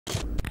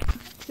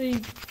So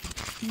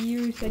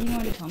you said you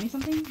wanted to tell me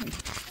something?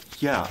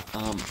 Yeah,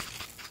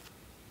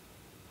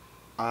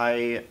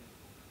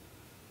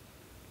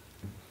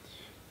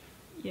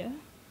 Yeah?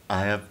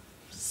 I have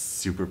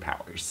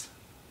superpowers.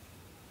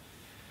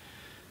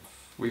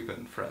 We've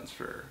been friends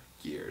for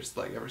years,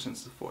 like ever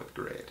since the 4th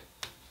grade.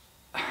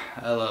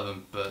 I love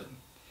him, but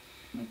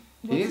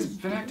he's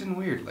been acting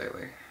weird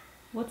lately.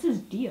 What's his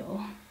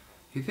deal?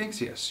 He thinks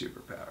he has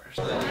superpowers.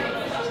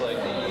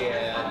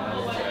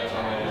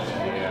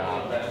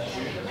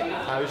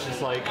 I was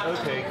just like,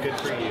 okay, good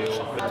for you.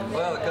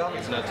 Well, the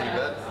coffee's not too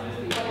bad.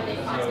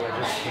 No, I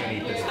just can't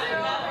eat this.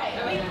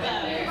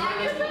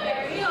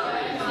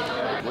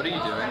 What are you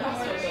doing?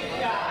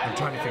 I'm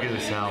trying to figure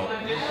this out.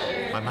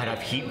 I might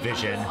have heat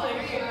vision.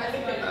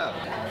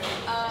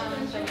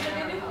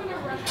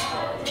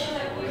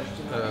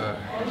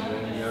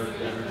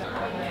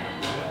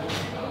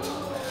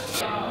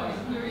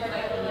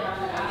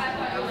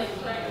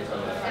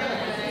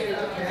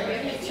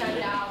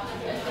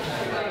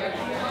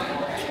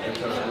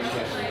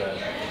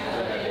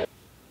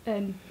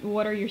 And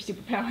what are your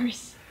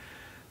superpowers?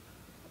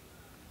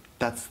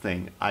 That's the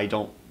thing. I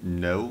don't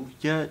know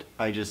yet.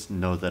 I just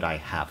know that I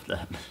have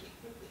them.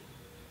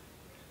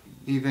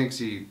 He thinks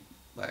he,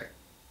 like,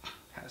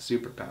 has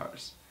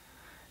superpowers.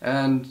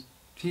 And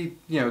he,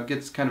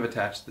 gets kind of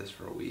attached to this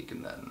for a week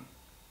and then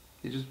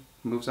he just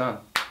moves on.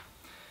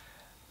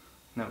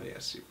 Nobody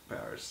has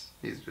superpowers.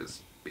 He's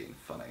just being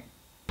funny.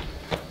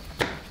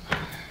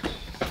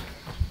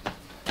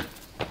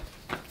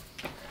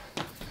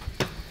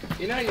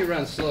 You know you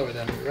run slower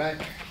than me, right?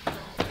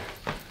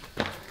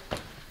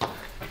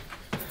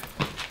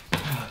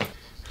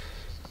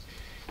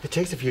 It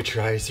takes a few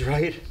tries,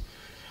 right?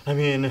 I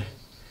mean,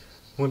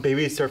 when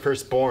babies are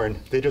first born,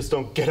 they just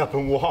don't get up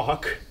and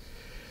walk.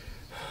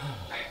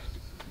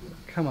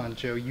 Come on,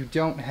 Joe, you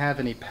don't have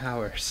any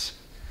powers.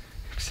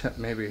 Except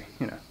maybe,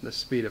 the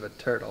speed of a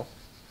turtle.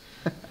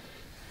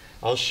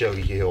 I'll show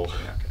you. Okay,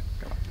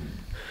 come on.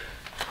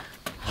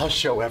 I'll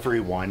show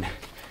everyone.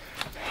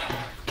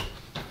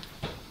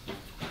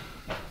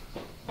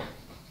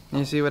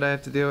 You see what I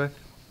have to deal with?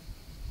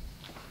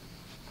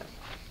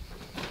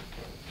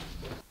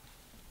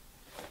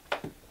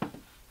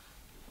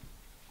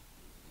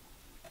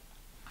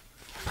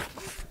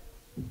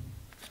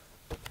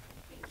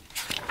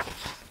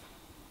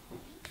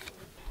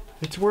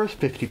 It's worth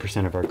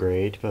 50% of our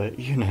grade, but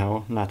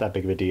not that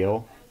big of a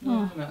deal.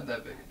 Not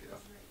that big a deal.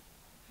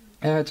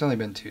 Yeah, it's only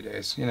been 2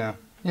 days, you know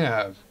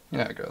how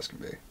girls can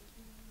be.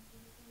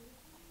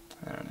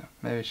 I don't know,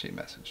 maybe she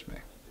messaged me.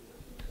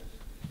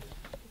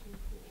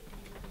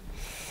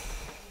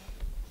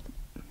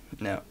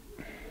 No.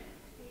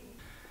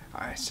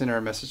 I sent her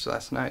a message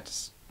last night to,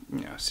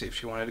 see if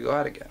she wanted to go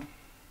out again.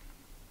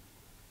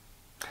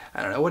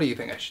 I don't know, what do you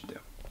think I should do?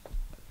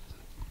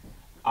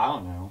 I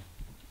don't know.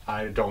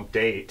 I don't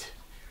date.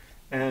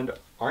 And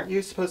aren't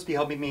you supposed to be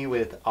helping me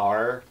with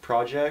our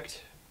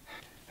project?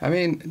 I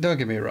mean, don't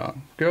get me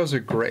wrong. Girls are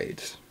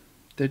great.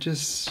 They're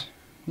just,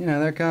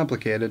 they're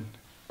complicated.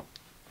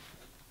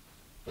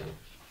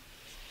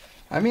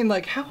 I mean,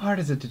 like, how hard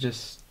is it to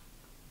just...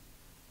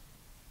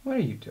 What are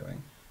you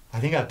doing? I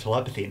think I have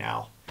telepathy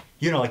now.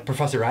 Like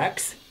Professor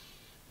X?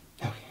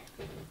 Okay.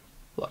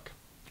 Look,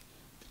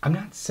 I'm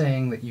not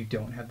saying that you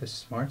don't have the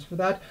smarts for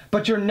that,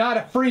 but you're not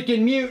a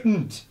freaking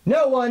mutant!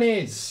 No one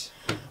is!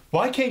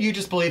 Why can't you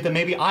just believe that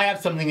maybe I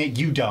have something that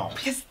you don't?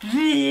 Because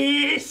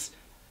this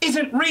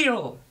isn't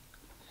real!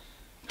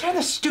 Turn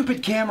the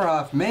stupid camera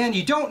off, man.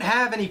 You don't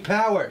have any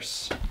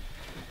powers.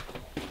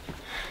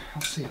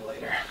 I'll see you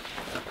later.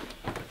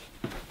 Come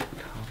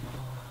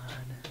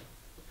on.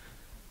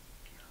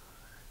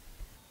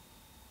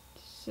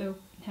 So,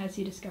 has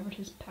he discovered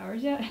his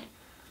powers yet?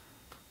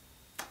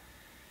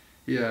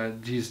 Yeah,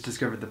 he's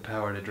discovered the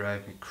power to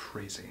drive me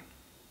crazy.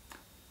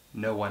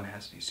 No one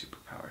has any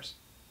superpowers.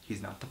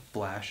 He's not the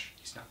Flash,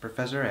 he's not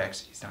Professor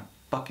X, he's not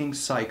fucking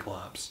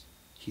Cyclops.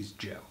 He's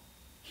Joe.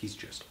 He's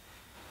just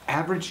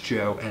average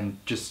Joe, and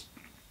just...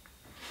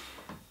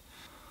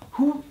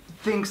 Who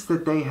thinks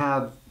that they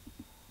have...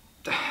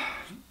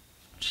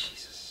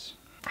 Jesus.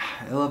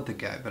 I love the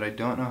guy, but I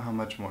don't know how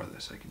much more of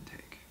this I can take.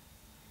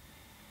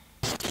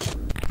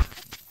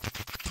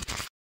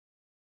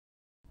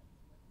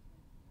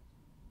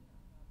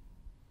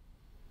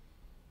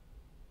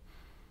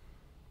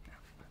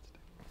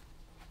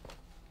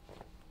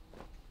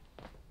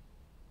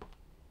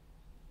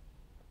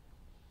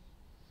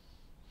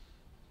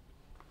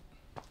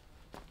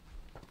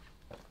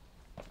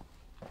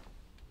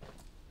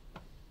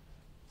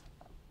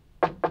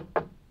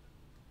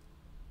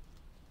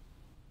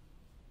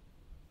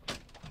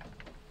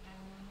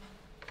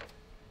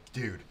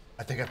 Dude,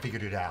 I think I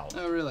figured it out.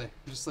 Oh, really?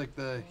 Just like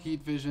the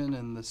heat vision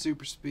and the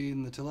super speed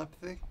and the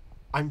telepathy?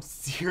 I'm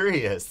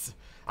serious.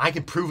 I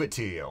can prove it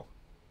to you.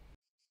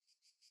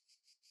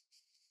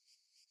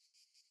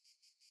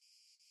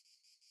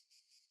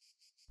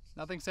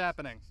 Nothing's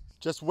happening.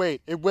 Just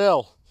wait, it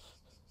will.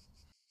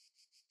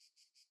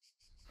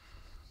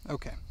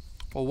 Okay.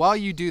 Well, while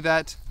you do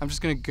that, I'm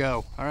just gonna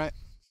go, alright?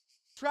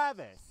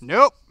 Travis.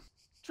 Nope.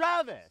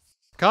 Travis!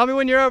 Call me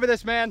when you're over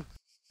this, man.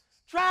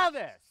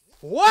 Travis!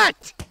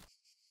 What?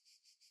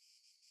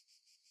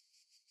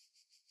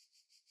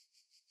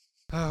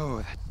 Oh,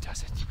 that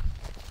does it.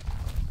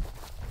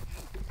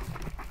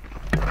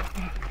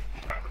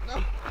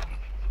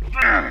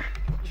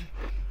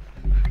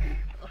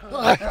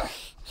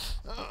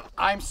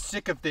 I'm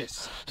sick of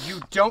this.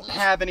 You don't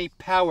have any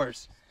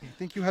powers. You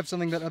think you have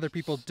something that other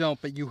people don't,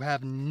 but you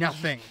have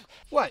nothing.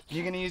 What?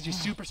 You gonna use your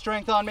super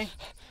strength on me?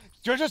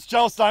 You're just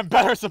jealous that I'm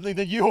better at something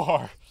than you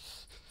are.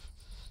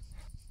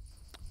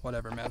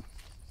 Whatever, man.